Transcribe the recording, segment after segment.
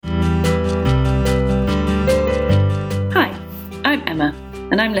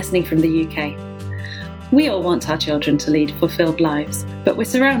and I'm listening from the UK. We all want our children to lead fulfilled lives, but we're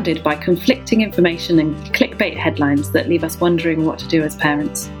surrounded by conflicting information and clickbait headlines that leave us wondering what to do as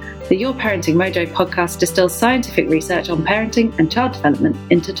parents. The Your Parenting Mojo podcast distills scientific research on parenting and child development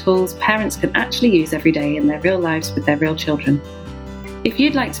into tools parents can actually use every day in their real lives with their real children. If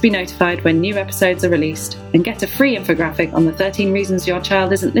you'd like to be notified when new episodes are released and get a free infographic on the 13 reasons your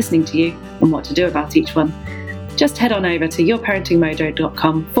child isn't listening to you and what to do about each one, just head on over to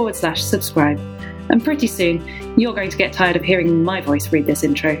yourparentingmojo.com/subscribe. And pretty soon, you're going to get tired of hearing my voice read this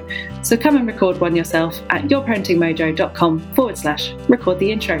intro. So come and record one yourself at yourparentingmojo.com/record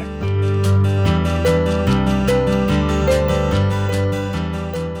the intro.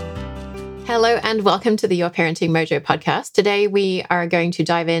 Hello and welcome to the Your Parenting Mojo podcast. Today we are going to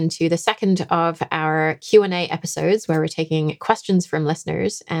dive into the second of our Q&A episodes where we're taking questions from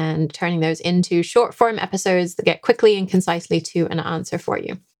listeners and turning those into short form episodes that get quickly and concisely to an answer for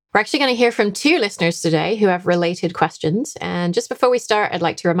you. We're actually going to hear from two listeners today who have related questions. And just before we start, I'd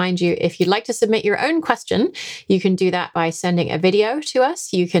like to remind you, if you'd like to submit your own question, you can do that by sending a video to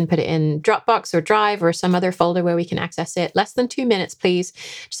us. You can put it in Dropbox or Drive or some other folder where we can access it. Less than 2 minutes, please.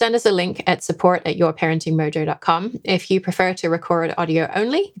 Send us a link at support@yourparentingmojo.com. If you prefer to record audio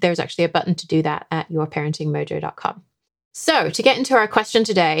only, there's actually a button to do that at yourparentingmojo.com. So to get into our question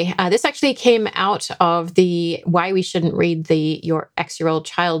today, this actually came out of the Why We Shouldn't Read Your X-Year-Old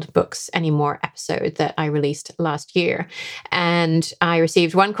Child Books Anymore episode that I released last year. And I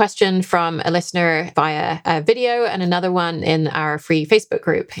received one question from a listener via a video and another one in our free Facebook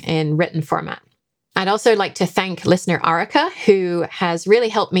group in written format. I'd also like to thank listener Arika, who has really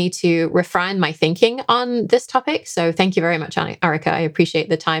helped me to refine my thinking on this topic. So thank you very much, Arika. I appreciate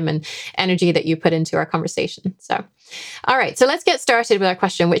the time and energy that you put into our conversation. All right, so let's get started with our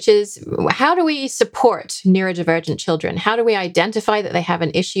question, which is, how do we support neurodivergent children? How do we identify that they have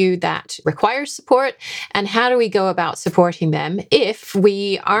an issue that requires support? And how do we go about supporting them if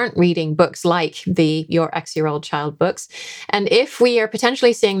we aren't reading books like the Your X-Year-Old Child books? And if we are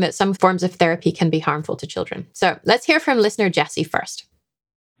potentially seeing that some forms of therapy can be harmful to children? So let's hear from listener Jessie first.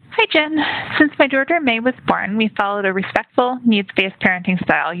 Hi, Jen. Since my daughter May was born, we followed a respectful, needs-based parenting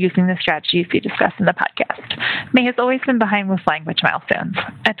style using the strategies we discussed in the podcast. May has always been behind with language milestones.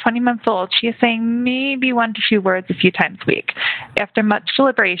 At 20 months old, she is saying maybe 1 to 2 words a few times a week. After much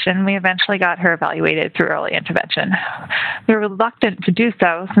deliberation, we eventually got her evaluated through early intervention. We were reluctant to do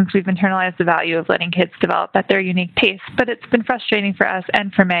so since we've internalized the value of letting kids develop at their unique pace, but it's been frustrating for us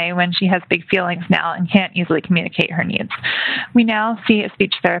and for May when she has big feelings now and can't easily communicate her needs. We now see a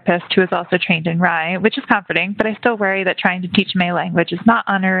speech therapist who is also trained in RAI, which is comforting, but I still worry that trying to teach May language is not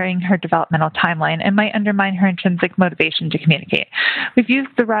honoring her developmental timeline and might undermine her intrinsic motivation to communicate. We've used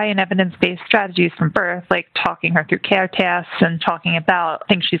the RAI and evidence-based strategies from birth, like talking her through care tasks and talking about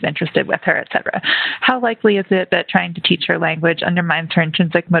things she's interested with her, etc. How likely is it that trying to teach her language undermines her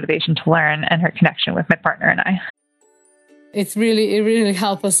intrinsic motivation to learn and her connection with my partner and I? It really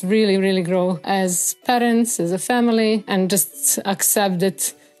helped us really grow as parents, as a family, and just accept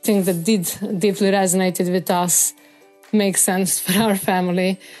that things that did deeply resonated with us make sense for our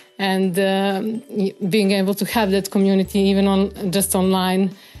family, and being able to have that community even just online,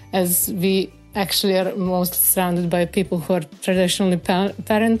 as we actually are most surrounded by people who are traditionally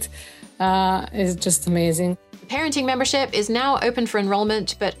parent, is just amazing. Parenting membership is now open for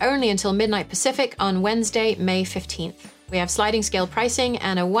enrollment, but only until midnight Pacific on Wednesday, May 15th. We have sliding scale pricing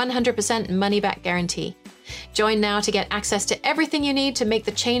and a 100% money-back guarantee. Join now to get access to everything you need to make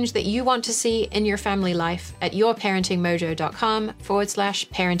the change that you want to see in your family life at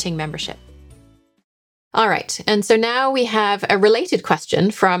yourparentingmojo.com/parenting membership. All right, and so now we have a related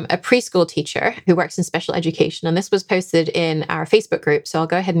question from a preschool teacher who works in special education, and this was posted in our Facebook group, so I'll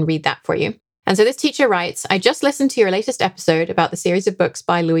go ahead and read that for you. And so this teacher writes, I just listened to your latest episode about the series of books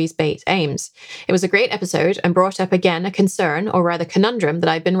by Louise Bates Ames. It was a great episode and brought up again a concern, or rather conundrum, that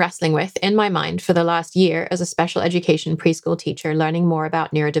I've been wrestling with in my mind for the last year as a special education preschool teacher learning more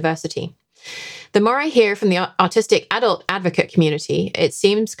about neurodiversity. The more I hear from the autistic adult advocate community, it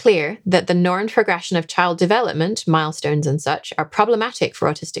seems clear that the normed progression of child development, milestones and such, are problematic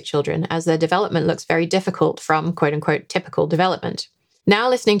for autistic children as their development looks very difficult from quote-unquote typical development. Now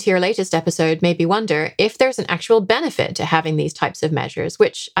listening to your latest episode made me wonder if there's an actual benefit to having these types of measures,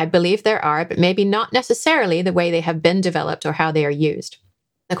 which I believe there are, but maybe not necessarily the way they have been developed or how they are used.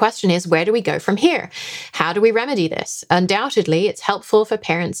 The question is, where do we go from here? How do we remedy this? Undoubtedly, it's helpful for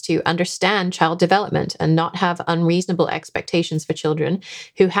parents to understand child development and not have unreasonable expectations for children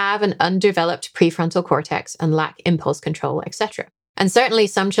who have an undeveloped prefrontal cortex and lack impulse control, etc. And certainly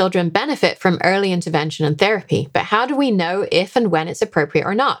some children benefit from early intervention and therapy, but how do we know if and when it's appropriate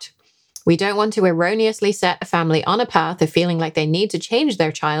or not? We don't want to erroneously set a family on a path of feeling like they need to change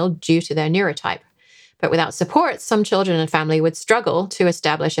their child due to their neurotype. But without support, some children and family would struggle to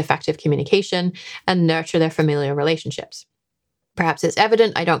establish effective communication and nurture their familial relationships. Perhaps it's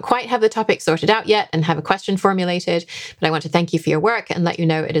evident I don't quite have the topic sorted out yet and have a question formulated, but I want to thank you for your work and let you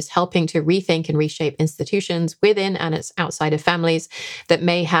know it is helping to rethink and reshape institutions within and outside of families that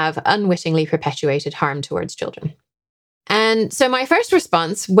may have unwittingly perpetuated harm towards children. And so my first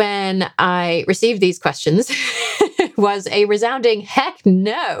response when I received these questions was a resounding heck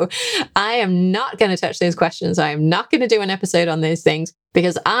no. I am not going to touch those questions. I am not going to do an episode on those things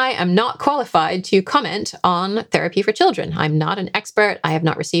because I am not qualified to comment on therapy for children. I'm not an expert. I have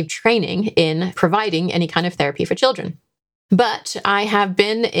not received training in providing any kind of therapy for children. But I have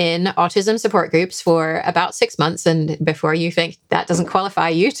been in autism support groups for about 6 months. And before you think that doesn't qualify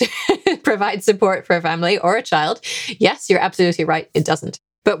you to provide support for a family or a child, yes, you're absolutely right. It doesn't.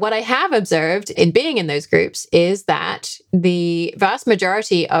 But what I have observed in being in those groups is that the vast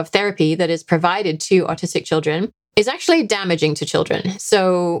majority of therapy that is provided to autistic children is actually damaging to children.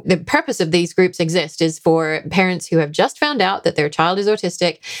 So the purpose of these groups exist is for parents who have just found out that their child is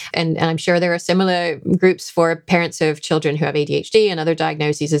autistic. And I'm sure there are similar groups for parents of children who have ADHD and other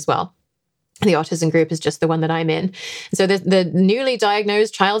diagnoses as well. The autism group is just the one that I'm in. So the newly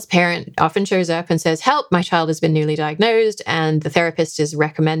diagnosed child's parent often shows up and says, help, my child has been newly diagnosed. And the therapist is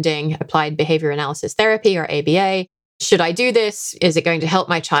recommending applied behavior analysis therapy or ABA. Should I do this? Is it going to help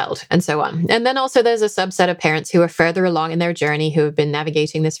my child? And so on. And then also there's a subset of parents who are further along in their journey, who have been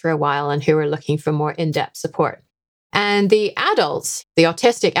navigating this for a while and who are looking for more in-depth support. And the adults, the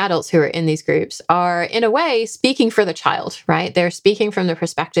autistic adults who are in these groups are in a way speaking for the child, right? They're speaking from the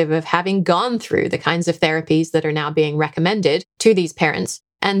perspective of having gone through the kinds of therapies that are now being recommended to these parents.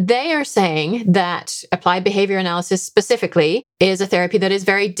 And they are saying that applied behavior analysis specifically is a therapy that is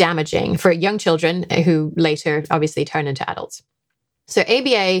very damaging for young children who later obviously turn into adults. So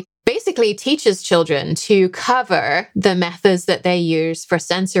ABA basically teaches children to cover the methods that they use for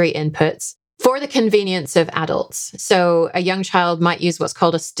sensory inputs for the convenience of adults. So a young child might use what's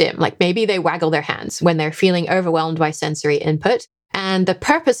called a stim, like maybe they waggle their hands when they're feeling overwhelmed by sensory input. And the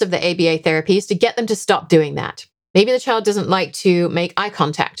purpose of the ABA therapy is to get them to stop doing that. Maybe the child doesn't like to make eye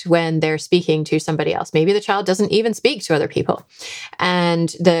contact when they're speaking to somebody else. Maybe the child doesn't even speak to other people.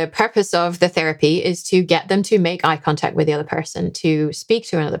 And the purpose of the therapy is to get them to make eye contact with the other person, to speak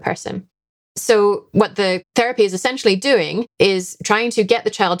to another person. So what the therapy is essentially doing is trying to get the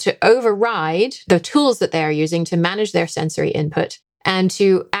child to override the tools that they are using to manage their sensory input and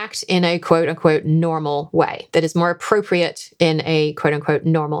to act in a quote unquote normal way that is more appropriate in a quote unquote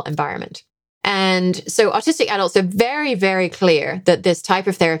normal environment. And so autistic adults are very, very clear that this type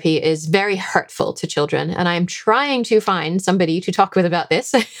of therapy is very hurtful to children. And I'm trying to find somebody to talk with about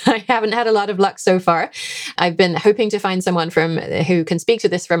this. I haven't had a lot of luck so far. I've been hoping to find someone who can speak to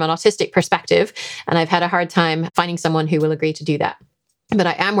this from an autistic perspective. And I've had a hard time finding someone who will agree to do that. But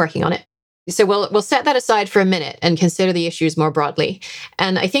I am working on it. So we'll set that aside for a minute and consider the issues more broadly.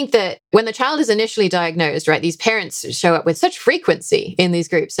 And I think that when the child is initially diagnosed, right, these parents show up with such frequency in these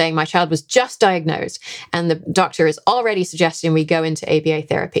groups saying, my child was just diagnosed, and the doctor is already suggesting we go into ABA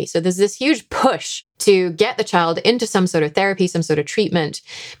therapy. So there's this huge push to get the child into some sort of therapy, some sort of treatment,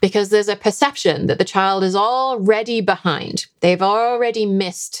 because there's a perception that the child is already behind. They've already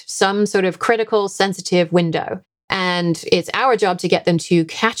missed some sort of critical, sensitive window. And it's our job to get them to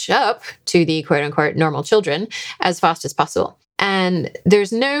catch up to the quote unquote normal children as fast as possible. And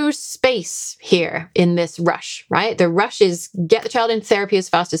there's no space here in this rush, right? The rush is get the child into therapy as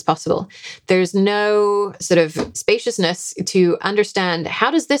fast as possible. There's no sort of spaciousness to understand, how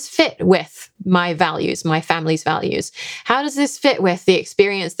does this fit with my values, my family's values? How does this fit with the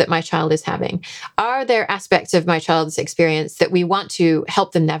experience that my child is having? Are there aspects of my child's experience that we want to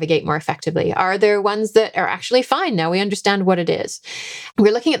help them navigate more effectively? Are there ones that are actually fine? Now we understand what it is.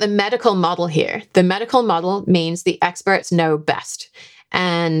 We're looking at the medical model here. The medical model means the experts know best.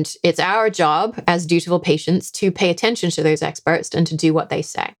 And it's our job as dutiful patients to pay attention to those experts and to do what they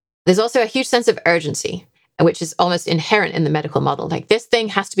say. There's also a huge sense of urgency, which is almost inherent in the medical model. Like, this thing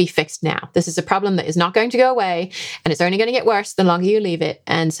has to be fixed now. This is a problem that is not going to go away, and it's only going to get worse the longer you leave it.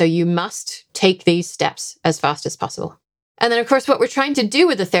 And so you must take these steps as fast as possible. And then, of course, what we're trying to do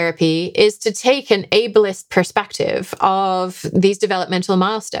with the therapy is to take an ableist perspective of these developmental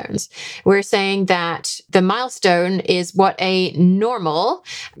milestones. We're saying that the milestone is what a normal,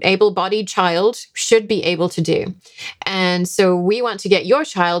 able-bodied child should be able to do. And so we want to get your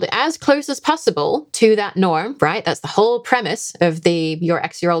child as close as possible to that norm, right? That's the whole premise of the Your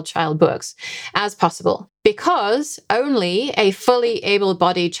X-Year-Old Child books, as possible. Because only a fully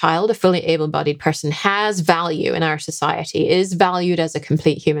able-bodied child, a fully able-bodied person, has value in our society, is valued as a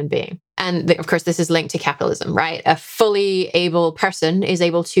complete human being. And of course, this is linked to capitalism, right? A fully able person is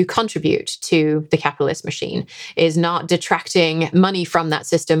able to contribute to the capitalist machine, is not detracting money from that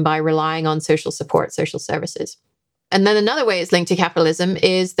system by relying on social support, social services. And then another way it's linked to capitalism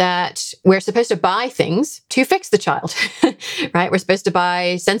is that we're supposed to buy things to fix the child, right? We're supposed to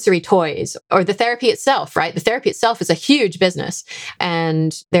buy sensory toys or the therapy itself, right? The therapy itself is a huge business.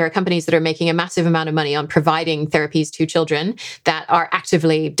 And there are companies that are making a massive amount of money on providing therapies to children that are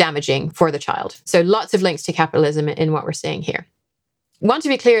actively damaging for the child. So lots of links to capitalism in what we're saying here. Want to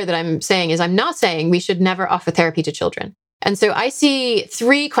be clear that I'm saying is I'm not saying we should never offer therapy to children. And so I see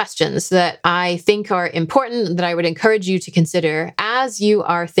 3 questions that I think are important that I would encourage you to consider as you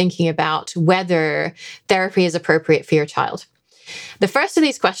are thinking about whether therapy is appropriate for your child. The first of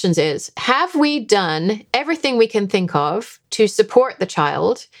these questions is, have we done everything we can think of to support the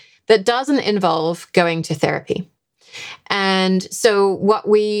child that doesn't involve going to therapy? And so what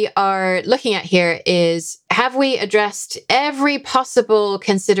we are looking at here is, have we addressed every possible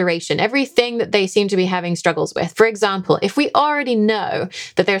consideration, everything that they seem to be having struggles with? For example, if we already know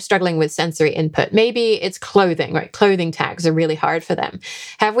that they're struggling with sensory input, maybe it's clothing, right? Clothing tags are really hard for them.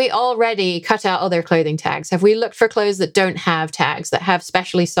 Have we already cut out all their clothing tags? Have we looked for clothes that don't have tags, that have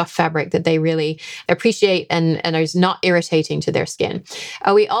specially soft fabric that they really appreciate and is not irritating to their skin?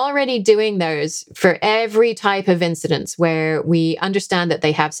 Are we already doing those for every type of incidents where we understand that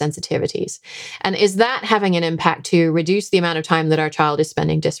they have sensitivities? And is that having an impact to reduce the amount of time that our child is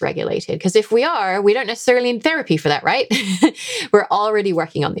spending dysregulated? Because if we are, we don't necessarily need therapy for that, right? We're already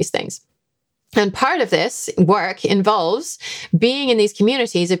working on these things. And part of this work involves being in these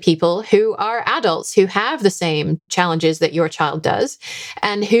communities of people who are adults, who have the same challenges that your child does,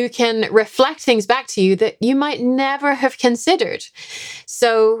 and who can reflect things back to you that you might never have considered.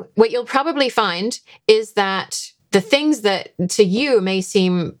 So what you'll probably find is that the things that to you may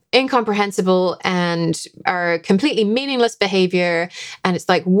seem incomprehensible and are completely meaningless behavior, and it's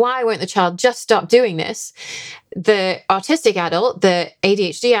like, why won't the child just stop doing this? The autistic adult, the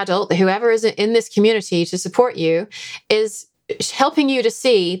ADHD adult, whoever is in this community to support you, is helping you to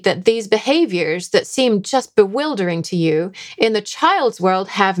see that these behaviors that seem just bewildering to you in the child's world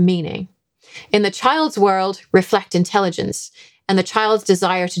have meaning. In the child's world, reflect intelligence and the child's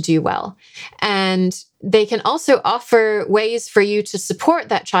desire to do well. And they can also offer ways for you to support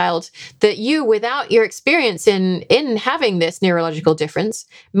that child that you, without your experience in having this neurological difference,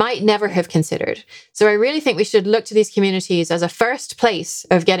 might never have considered. So I really think we should look to these communities as a first place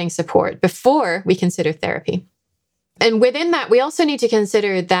of getting support before we consider therapy. And within that, we also need to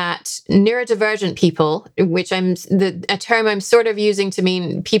consider that neurodivergent people, which a term I'm sort of using to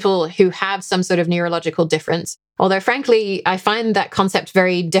mean people who have some sort of neurological difference. Although, frankly, I find that concept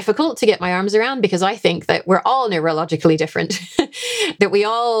very difficult to get my arms around because I think that we're all neurologically different, that we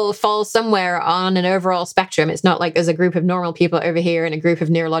all fall somewhere on an overall spectrum. It's not like there's a group of normal people over here and a group of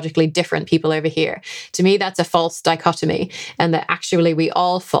neurologically different people over here. To me, that's a false dichotomy, and that actually we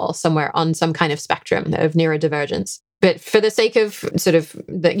all fall somewhere on some kind of spectrum of neurodivergence. But for the sake of sort of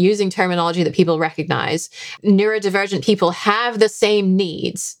using terminology that people recognize, neurodivergent people have the same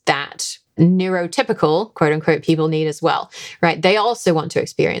needs that neurotypical, quote unquote, people need as well, right? They also want to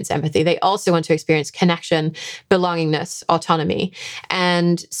experience empathy. They also want to experience connection, belongingness, autonomy.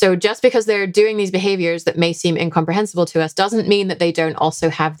 And so just because they're doing these behaviors that may seem incomprehensible to us doesn't mean that they don't also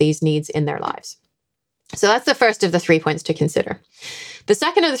have these needs in their lives. So that's the first of the 3 points to consider. The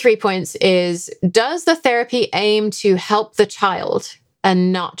second of the 3 points is, does the therapy aim to help the child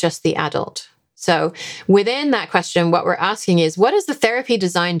and not just the adult? So within that question, what we're asking is, what is the therapy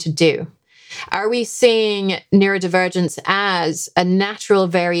designed to do? Are we seeing neurodivergence as a natural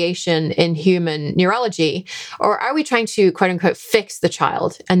variation in human neurology? Or are we trying to, quote unquote, fix the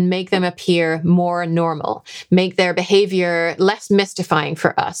child and make them appear more normal, make their behavior less mystifying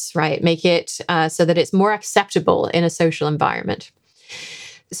for us, right? Make it so that it's more acceptable in a social environment.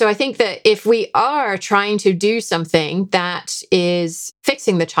 So I think that if we are trying to do something that is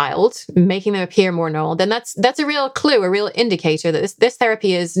fixing the child, making them appear more normal, then that's a real clue, a real indicator that this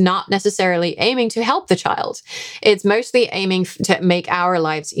therapy is not necessarily aiming to help the child. It's mostly aiming to make our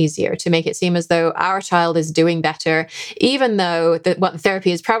lives easier, to make it seem as though our child is doing better, even though what the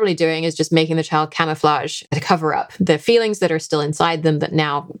therapy is probably doing is just making the child camouflage to cover up the feelings that are still inside them that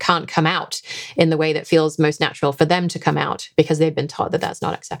now can't come out in the way that feels most natural for them to come out because they've been taught that that's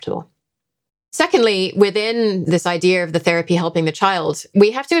not acceptable. Secondly, within this idea of the therapy helping the child,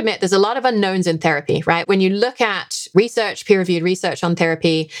 we have to admit there's a lot of unknowns in therapy, right? When you look at research, peer-reviewed research on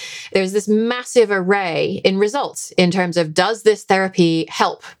therapy, there's this massive array in results in terms of, does this therapy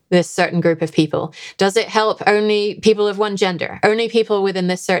help this certain group of people? Does it help only people of one gender? Only people within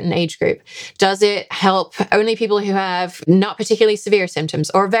this certain age group? Does it help only people who have not particularly severe symptoms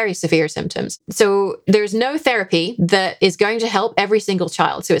or very severe symptoms? So there's no therapy that is going to help every single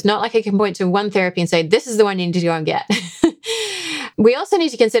child. So it's not like I can point to one therapy and say, this is the one you need to go and get. We also need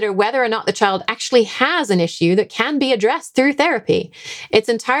to consider whether or not the child actually has an issue that can be addressed through therapy. It's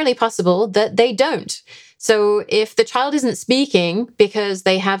entirely possible that they don't. So if the child isn't speaking because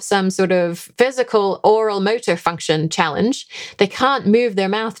they have some sort of physical oral motor function challenge, they can't move their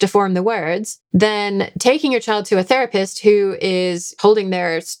mouth to form the words, then taking your child to a therapist who is holding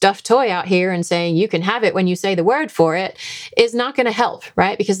their stuffed toy out here and saying, you can have it when you say the word for it, is not going to help,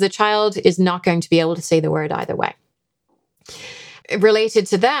 right? Because the child is not going to be able to say the word either way. Related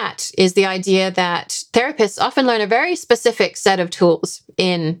to that is the idea that therapists often learn a very specific set of tools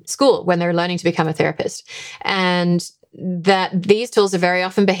in school when they're learning to become a therapist. And that these tools are very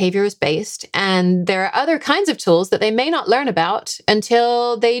often behaviorist based. And there are other kinds of tools that they may not learn about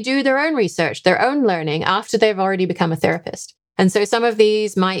until they do their own research, their own learning after they've already become a therapist. And so some of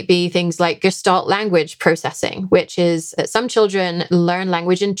these might be things like Gestalt language processing, which is that some children learn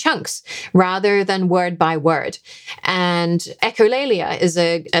language in chunks rather than word by word. And echolalia is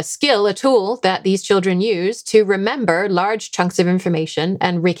a skill, a tool that these children use to remember large chunks of information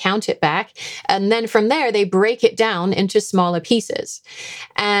and recount it back. And then from there, they break it down into smaller pieces.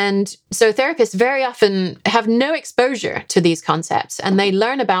 And so therapists very often have no exposure to these concepts, and they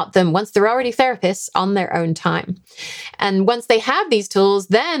learn about them once they're already therapists on their own time. And once they have these tools,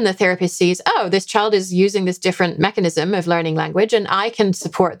 then the therapist sees, oh, this child is using this different mechanism of learning language, and I can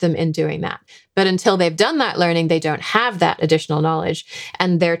support them in doing that. But until they've done that learning, they don't have that additional knowledge.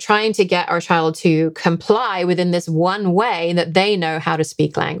 And they're trying to get our child to comply within this one way that they know how to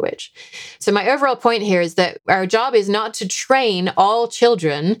speak language. So my overall point here is that our job is not to train all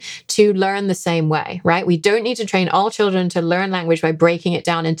children to learn the same way, right? We don't need to train all children to learn language by breaking it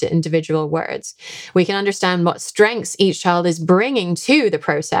down into individual words. We can understand what strengths each child is bringing to the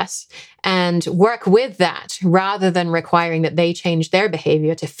process and work with that rather than requiring that they change their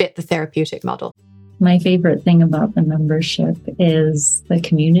behavior to fit the therapeutic model. My favorite thing about the membership is the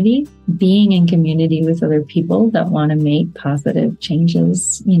community, being in community with other people that want to make positive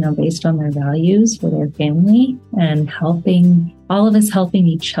changes, based on their values for their family, and all of us helping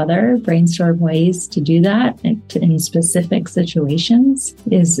each other brainstorm ways to do that in specific situations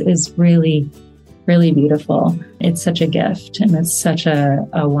is really beautiful. It's such a gift, and it's such a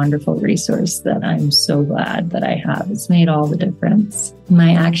wonderful resource that I'm so glad that I have. It's made all the difference.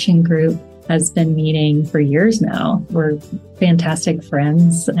 My action group has been meeting for years now. We're fantastic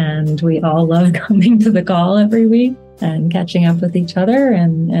friends, and we all love coming to the call every week and catching up with each other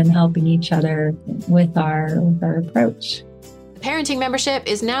and helping each other with our approach. Parenting membership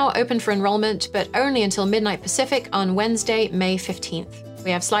is now open for enrollment, but only until midnight Pacific on Wednesday, May 15th.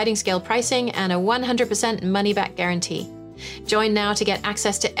 We have sliding scale pricing and a 100% money-back guarantee. Join now to get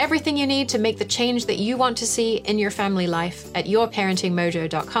access to everything you need to make the change that you want to see in your family life at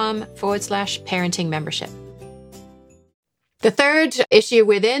yourparentingmojo.com/parenting membership. The third issue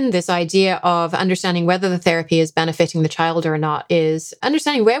within this idea of understanding whether the therapy is benefiting the child or not is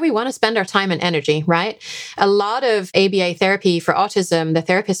understanding where we want to spend our time and energy, right? A lot of ABA therapy for autism, the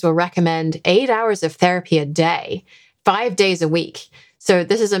therapist will recommend 8 hours of therapy a day, 5 days a week. So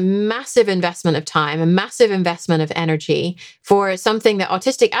this is a massive investment of time, a massive investment of energy for something that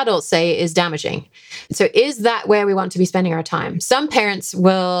autistic adults say is damaging. So is that where we want to be spending our time? Some parents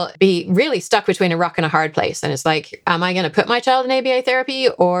will be really stuck between a rock and a hard place. And it's like, am I going to put my child in ABA therapy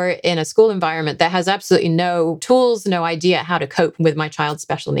or in a school environment that has absolutely no tools, no idea how to cope with my child's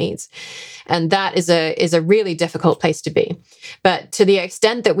special needs? And that is a really difficult place to be. But to the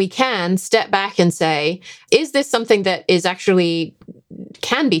extent that we can step back and say, is this something that is actually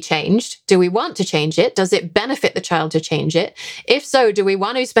can be changed? Do we want to change it? Does it benefit the child to change it? If so, do we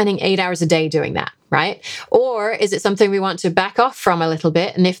want to be spending 8 hours a day doing that? right? Or is it something we want to back off from a little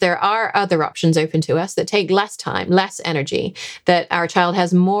bit? And if there are other options open to us that take less time, less energy, that our child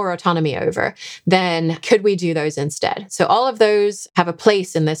has more autonomy over, then could we do those instead? So all of those have a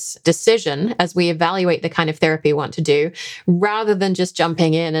place in this decision as we evaluate the kind of therapy we want to do, rather than just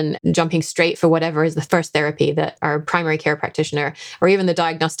jumping in and jumping straight for whatever is the first therapy that our primary care practitioner or even the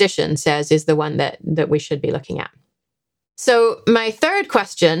diagnostician says is the one that we should be looking at. So my third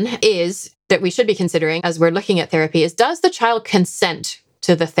question is that we should be considering as we're looking at therapy is, does the child consent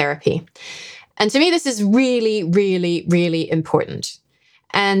to the therapy? And to me, this is really, really, really important.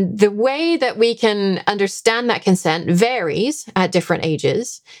 And the way that we can understand that consent varies at different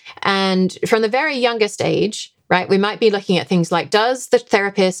ages. And from the very youngest age, right, we might be looking at things like, does the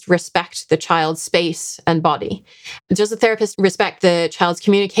therapist respect the child's space and body? Does the therapist respect the child's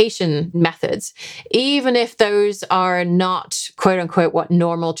communication methods, even if those are not, quote unquote, what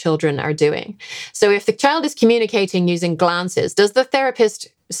normal children are doing? So if the child is communicating using glances, does the therapist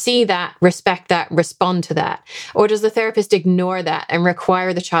see that, respect that, respond to that? Or does the therapist ignore that and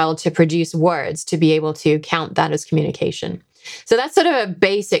require the child to produce words to be able to count that as communication? So that's sort of a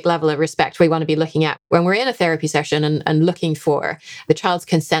basic level of respect we want to be looking at when we're in a therapy session and looking for the child's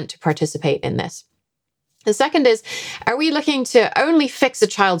consent to participate in this. The second is, are we looking to only fix a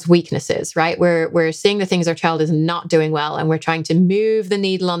child's weaknesses, right? We're seeing the things our child is not doing well, and we're trying to move the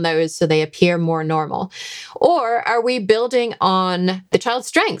needle on those so they appear more normal. Or are we building on the child's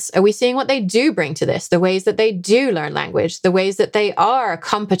strengths? Are we seeing what they do bring to this, the ways that they do learn language, the ways that they are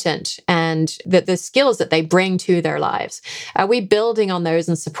competent, and the skills that they bring to their lives? Are we building on those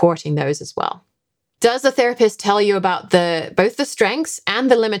and supporting those as well? Does the therapist tell you about both the strengths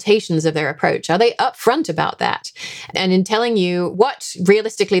and the limitations of their approach? Are they upfront about that? And in telling you what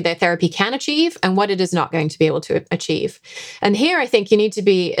realistically their therapy can achieve and what it is not going to be able to achieve? And here I think you need to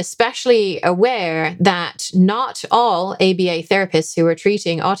be especially aware that not all ABA therapists who are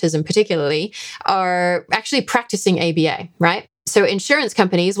treating autism particularly are actually practicing ABA, right? So insurance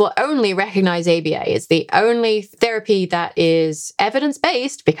companies will only recognize ABA. It's the only therapy that is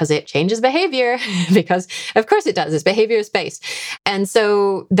evidence-based because it changes behavior, because of course it does, it's behavior-based. And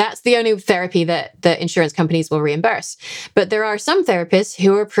so that's the only therapy that the insurance companies will reimburse. But there are some therapists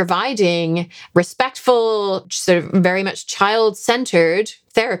who are providing respectful, sort of very much child-centered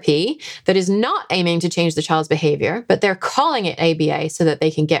therapy that is not aiming to change the child's behavior, but they're calling it ABA so that they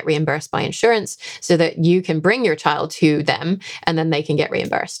can get reimbursed by insurance, so that you can bring your child to them and then they can get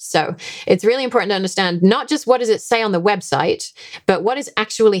reimbursed. So it's really important to understand not just what does it say on the website, but what is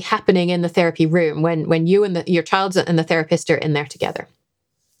actually happening in the therapy room when you and your child and the therapist are in there together.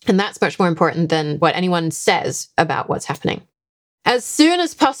 And that's much more important than what anyone says about what's happening. As soon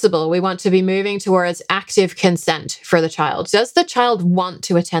as possible, we want to be moving towards active consent for the child. Does the child want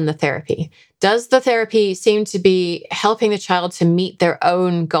to attend the therapy? Does the therapy seem to be helping the child to meet their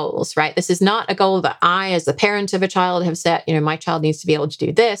own goals, right? This is not a goal that I, as the parent of a child, have set, my child needs to be able to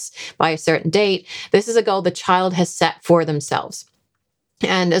do this by a certain date. This is a goal the child has set for themselves.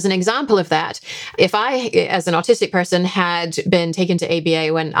 And as an example of that, if I, as an autistic person, had been taken to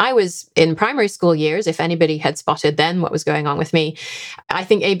ABA when I was in primary school years, if anybody had spotted then what was going on with me, I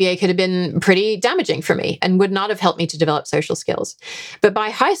think ABA could have been pretty damaging for me and would not have helped me to develop social skills. But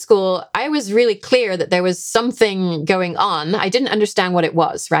by high school, I was really clear that there was something going on. I didn't understand what it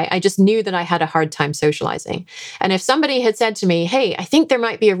was, right? I just knew that I had a hard time socializing. And if somebody had said to me, hey, I think there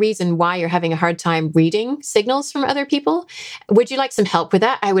might be a reason why you're having a hard time reading signals from other people, would you like some help with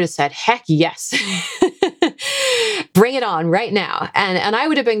that? I would have said, heck yes. Bring it on right now. And I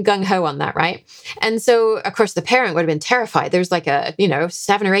would have been gung-ho on that, right? And so, of course, the parent would have been terrified. There's like a,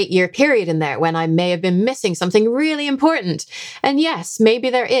 7 or 8 year period in there when I may have been missing something really important. And yes, maybe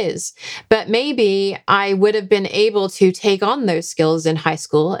there is. But maybe I would have been able to take on those skills in high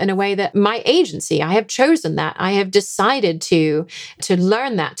school in a way that my agency, I have chosen that. I have decided to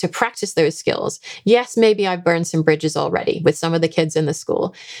learn that, to practice those skills. Yes, maybe I've burned some bridges already with some of the kids in the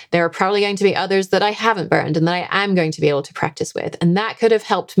school. There are probably going to be others that I haven't burned and that I am going to be able to practice with. And that could have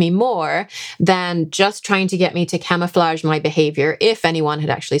helped me more than just trying to get me to camouflage my behavior if anyone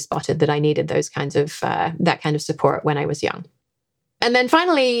had actually spotted that I needed those kinds of that kind of support when I was young. And then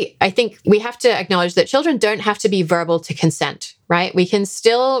finally, I think we have to acknowledge that children don't have to be verbal to consent, right? We can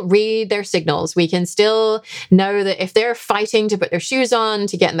still read their signals. We can still know that if they're fighting to put their shoes on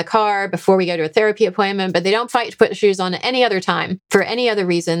to get in the car before we go to a therapy appointment, but they don't fight to put the shoes on at any other time for any other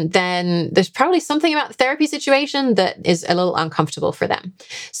reason, then there's probably something about the therapy situation that is a little uncomfortable for them.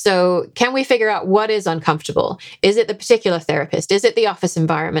 So can we figure out what is uncomfortable? Is it the particular therapist? Is it the office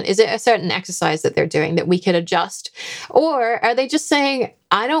environment? Is it a certain exercise that they're doing that we could adjust? Or are they just saying,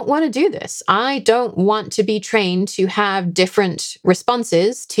 I don't want to do this. I don't want to be trained to have different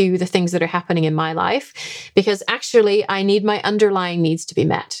responses to the things that are happening in my life, because actually I need my underlying needs to be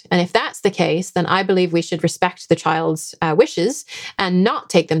met. And if that's the case, then I believe we should respect the child's wishes and not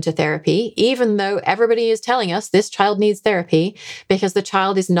take them to therapy, even though everybody is telling us this child needs therapy, because the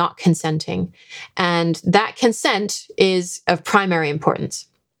child is not consenting. And that consent is of primary importance.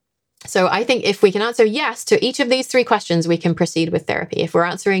 So I think if we can answer yes to each of these 3 questions, we can proceed with therapy. If we're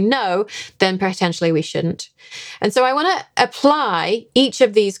answering no, then potentially we shouldn't. And so I want to apply each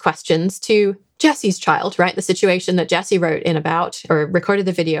of these questions to Jesse's child, right? The situation that Jesse wrote in about or recorded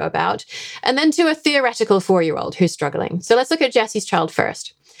the video about, and then to a theoretical 4-year-old who's struggling. So let's look at Jesse's child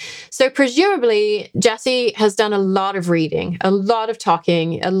first. So presumably, Jesse has done a lot of reading, a lot of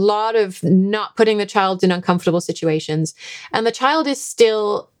talking, a lot of not putting the child in uncomfortable situations, and the child is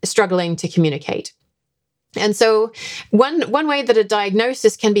still struggling to communicate. And so one way that a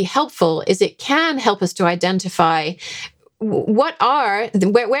diagnosis can be helpful is it can help us to identify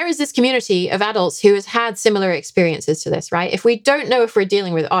where is this community of adults who has had similar experiences to this, right? If we don't know if we're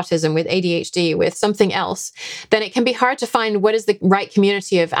dealing with autism, with ADHD, with something else, then it can be hard to find what is the right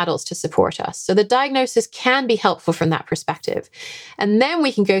community of adults to support us. So the diagnosis can be helpful from that perspective. And then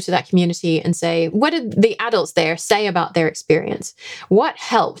we can go to that community and say, what did the adults there say about their experience? What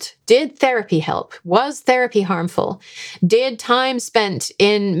helped? Did therapy help? Was therapy harmful? Did time spent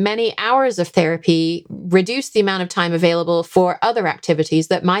in many hours of therapy reduce the amount of time available for other activities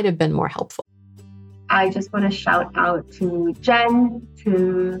that might have been more helpful? I just want to shout out to Jen,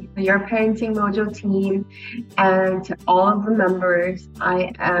 to the Your Parenting Mojo team, and to all of the members.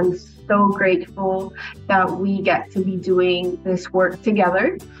 I am so grateful that we get to be doing this work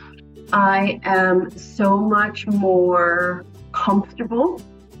together. I am so much more comfortable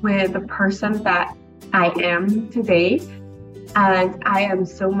with the person that I am today, and I am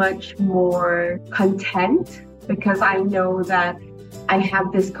so much more content because I know that I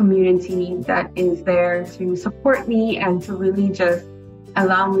have this community that is there to support me and to really just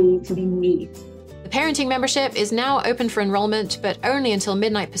allow me to be me. The parenting membership is now open for enrollment, but only until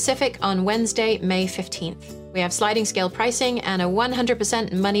midnight Pacific on Wednesday, May 15th. We have sliding scale pricing and a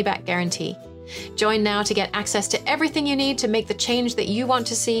 100% money-back guarantee. Join now to get access to everything you need to make the change that you want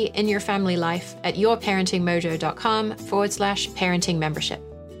to see in your family life at yourparentingmojo.com/parenting membership.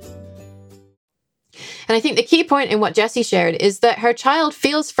 And I think the key point in what Jessie shared is that her child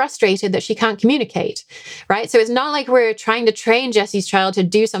feels frustrated that she can't communicate, right? So it's not like we're trying to train Jessie's child to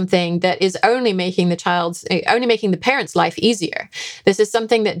do something that is only making the parent's life easier. This is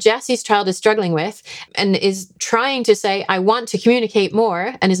something that Jessie's child is struggling with and is trying to say, I want to communicate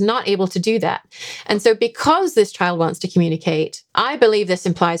more, and is not able to do that. And so because this child wants to communicate, I believe this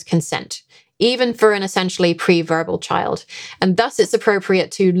implies consent, even for an essentially pre-verbal child. And thus it's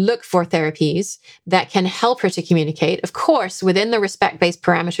appropriate to look for therapies that can help her to communicate, of course, within the respect-based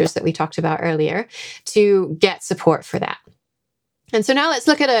parameters that we talked about earlier, to get support for that. And so now let's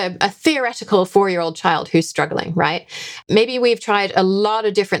look at a theoretical 4-year-old child who's struggling, right? Maybe we've tried a lot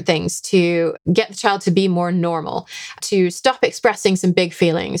of different things to get the child to be more normal, to stop expressing some big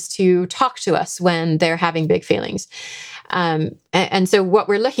feelings, to talk to us when they're having big feelings. And so what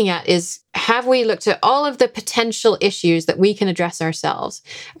we're looking at is, have we looked at all of the potential issues that we can address ourselves?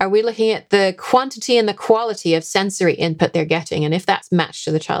 Are we looking at the quantity and the quality of sensory input they're getting, and if that's matched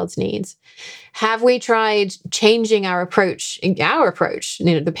to the child's needs? Have we tried changing our approach,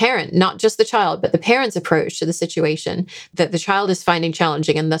 the parent, not just the child, but the parent's approach to the situation that the child is finding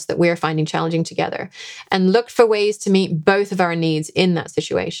challenging and thus that we're finding challenging together, and looked for ways to meet both of our needs in that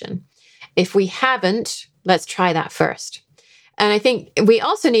situation? If we haven't, let's try that first. And I think we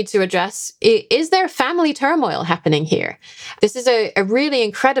also need to address, is there family turmoil happening here? This is a really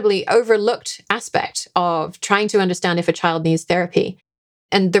incredibly overlooked aspect of trying to understand if a child needs therapy.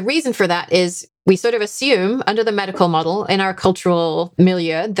 And the reason for that is we sort of assume under the medical model in our cultural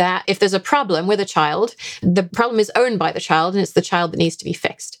milieu that if there's a problem with a child, the problem is owned by the child and it's the child that needs to be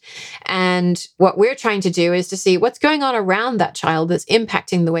fixed. And what we're trying to do is to see what's going on around that child that's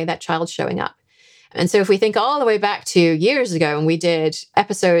impacting the way that child's showing up. And so if we think all the way back to years ago when we did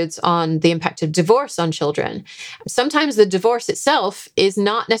episodes on the impact of divorce on children, sometimes the divorce itself is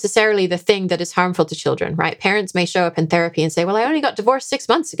not necessarily the thing that is harmful to children, right? Parents may show up in therapy and say, well, I only got divorced 6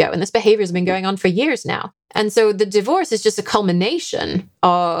 months ago, and this behavior has been going on for years now. And so the divorce is just a culmination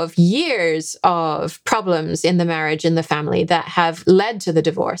of years of problems in the marriage, in the family that have led to the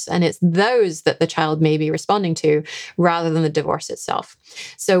divorce. And it's those that the child may be responding to rather than the divorce itself.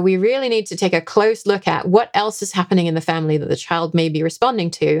 So we really need to take a close look at what else is happening in the family that the child may be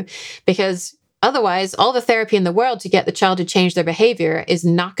responding to, because Otherwise, all the therapy in the world to get the child to change their behavior is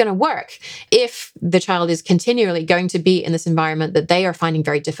not going to work if the child is continually going to be in this environment that they are finding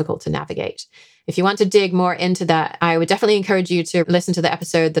very difficult to navigate. If you want to dig more into that, I would definitely encourage you to listen to the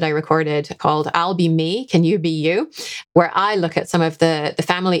episode that I recorded called I'll Be Me, Can You Be You?, where I look at some of the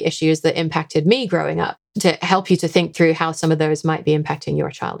family issues that impacted me growing up to help you to think through how some of those might be impacting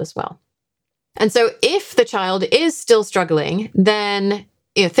your child as well. And so if the child is still struggling, then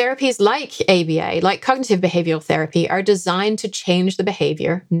therapies like ABA, like cognitive behavioral therapy, are designed to change the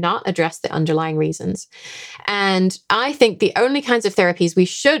behavior, not address the underlying reasons. And I think the only kinds of therapies we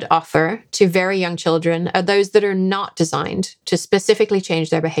should offer to very young children are those that are not designed to specifically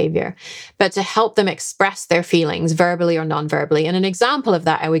change their behavior, but to help them express their feelings verbally or non-verbally. And an example of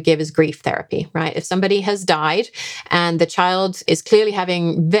that I would give is grief therapy, right? If somebody has died and the child is clearly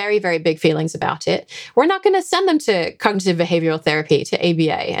having very, very big feelings about it, we're not going to send them to cognitive behavioral therapy, to ABA,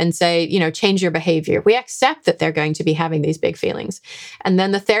 and say, change your behavior. We accept that they're going to be having these big feelings. And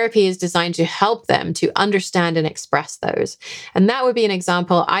then the therapy is designed to help them to understand and express those. And that would be an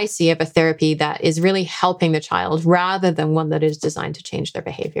example I see of a therapy that is really helping the child rather than one that is designed to change their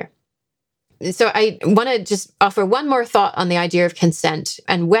behavior. So I want to just offer one more thought on the idea of consent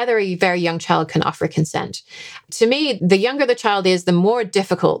and whether a very young child can offer consent. To me, the younger the child is, the more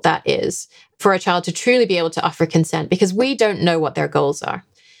difficult that is for a child to truly be able to offer consent because we don't know what their goals are.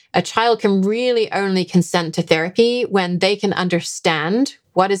 A child can really only consent to therapy when they can understand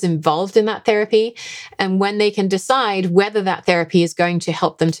what is involved in that therapy and when they can decide whether that therapy is going to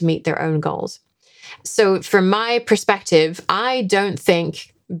help them to meet their own goals. So from my perspective, I don't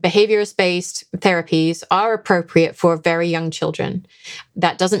think behaviorist-based therapies are appropriate for very young children.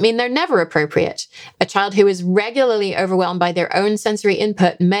 That doesn't mean they're never appropriate. A child who is regularly overwhelmed by their own sensory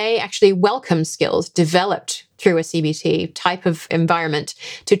input may actually welcome skills developed through a CBT type of environment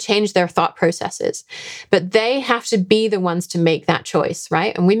to change their thought processes. But they have to be the ones to make that choice,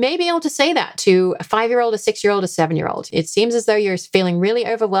 right? And we may be able to say that to a 5-year-old, a 6-year-old, a 7-year-old. It seems as though you're feeling really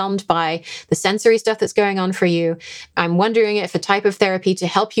overwhelmed by the sensory stuff that's going on for you. I'm wondering if a type of therapy to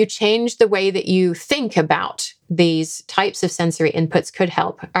help you change the way that you think about these types of sensory inputs could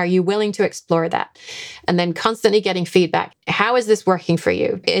help. Are you willing to explore that? And then constantly getting feedback. How is this working for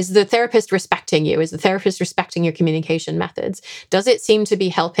you? Is the therapist respecting you? Is the therapist respecting your communication methods? Does it seem to be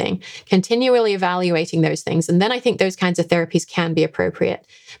helping? Continually evaluating those things. And then I think those kinds of therapies can be appropriate.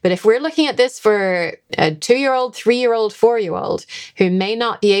 But if we're looking at this for a 2-year-old, 3-year-old, 4-year-old who may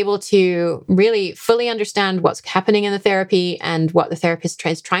not be able to really fully understand what's happening in the therapy and what the therapist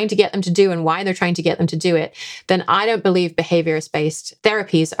is trying to get them to do and why they're trying to get them to do it, then I don't believe behaviorist-based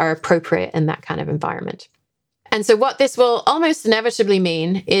therapies are appropriate in that kind of environment. And so what this will almost inevitably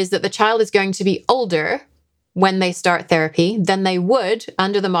mean is that the child is going to be older when they start therapy than they would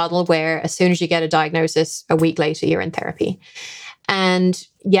under the model where as soon as you get a diagnosis, a week later, you're in therapy. And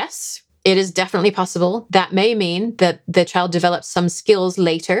yes, it is definitely possible. That may mean that the child develops some skills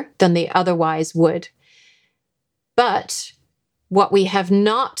later than they otherwise would. But what we have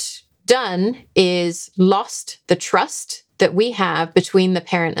not done is lost the trust that we have between the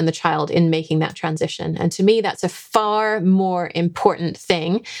parent and the child in making that transition. And to me, that's a far more important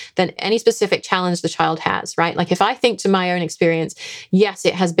thing than any specific challenge the child has, right? Like if I think to my own experience, yes,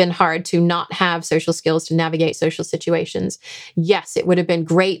 it has been hard to not have social skills to navigate social situations. Yes, it would have been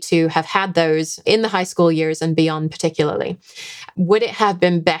great to have had those in the high school years and beyond particularly. Would it have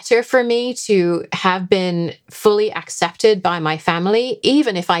been better for me to have been fully accepted by my family,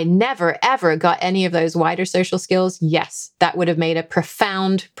 even if I never, ever got any of those wider social skills? Yes, that would have made a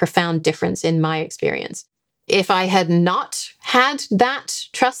profound, profound difference in my experience. If I had not had that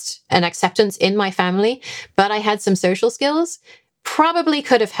trust and acceptance in my family, but I had some social skills, probably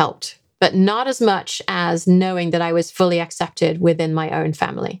could have helped, but not as much as knowing that I was fully accepted within my own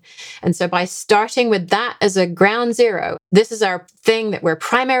family. And so by starting with that as a ground zero, this is our thing that we're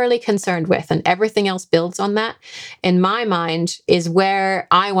primarily concerned with, and everything else builds on that, in my mind, is where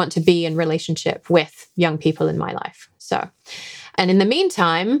I want to be in relationship with young people in my life. And in the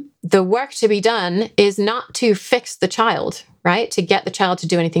meantime, the work to be done is not to fix the child, right? To get the child to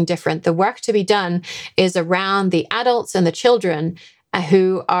do anything different. The work to be done is around the adults and the children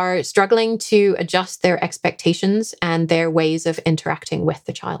who are struggling to adjust their expectations and their ways of interacting with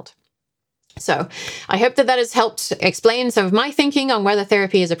the child. So I hope that has helped explain some of my thinking on whether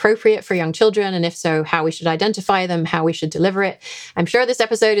therapy is appropriate for young children, and if so, how we should identify them, how we should deliver it. I'm sure this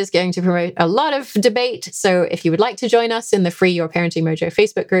episode is going to promote a lot of debate. So if you would like to join us in the free Your Parenting Mojo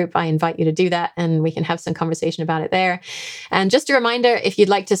Facebook group, I invite you to do that, and we can have some conversation about it there. And just a reminder, if you'd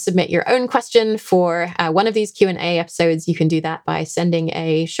like to submit your own question for one of these Q&A episodes, you can do that by sending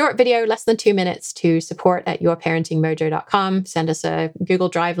a short video, less than 2 minutes, to support@yourparentingmojo.com. Send us a Google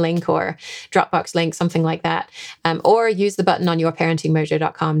Drive link or Dropbox link, something like that, or use the button on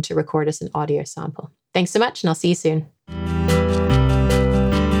yourparentingmojo.com to record us an audio sample. Thanks so much, and I'll see you soon.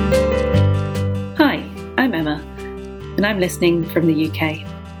 Hi, I'm Emma, and I'm listening from the UK.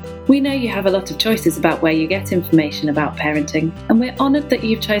 We know you have a lot of choices about where you get information about parenting, and we're honoured that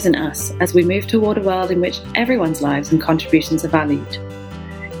you've chosen us as we move toward a world in which everyone's lives and contributions are valued.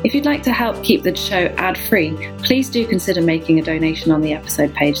 If you'd like to help keep the show ad-free, please do consider making a donation on the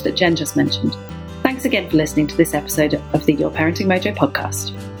episode page that Jen just mentioned. Thanks again for listening to this episode of the Your Parenting Mojo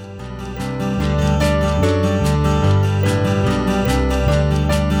podcast.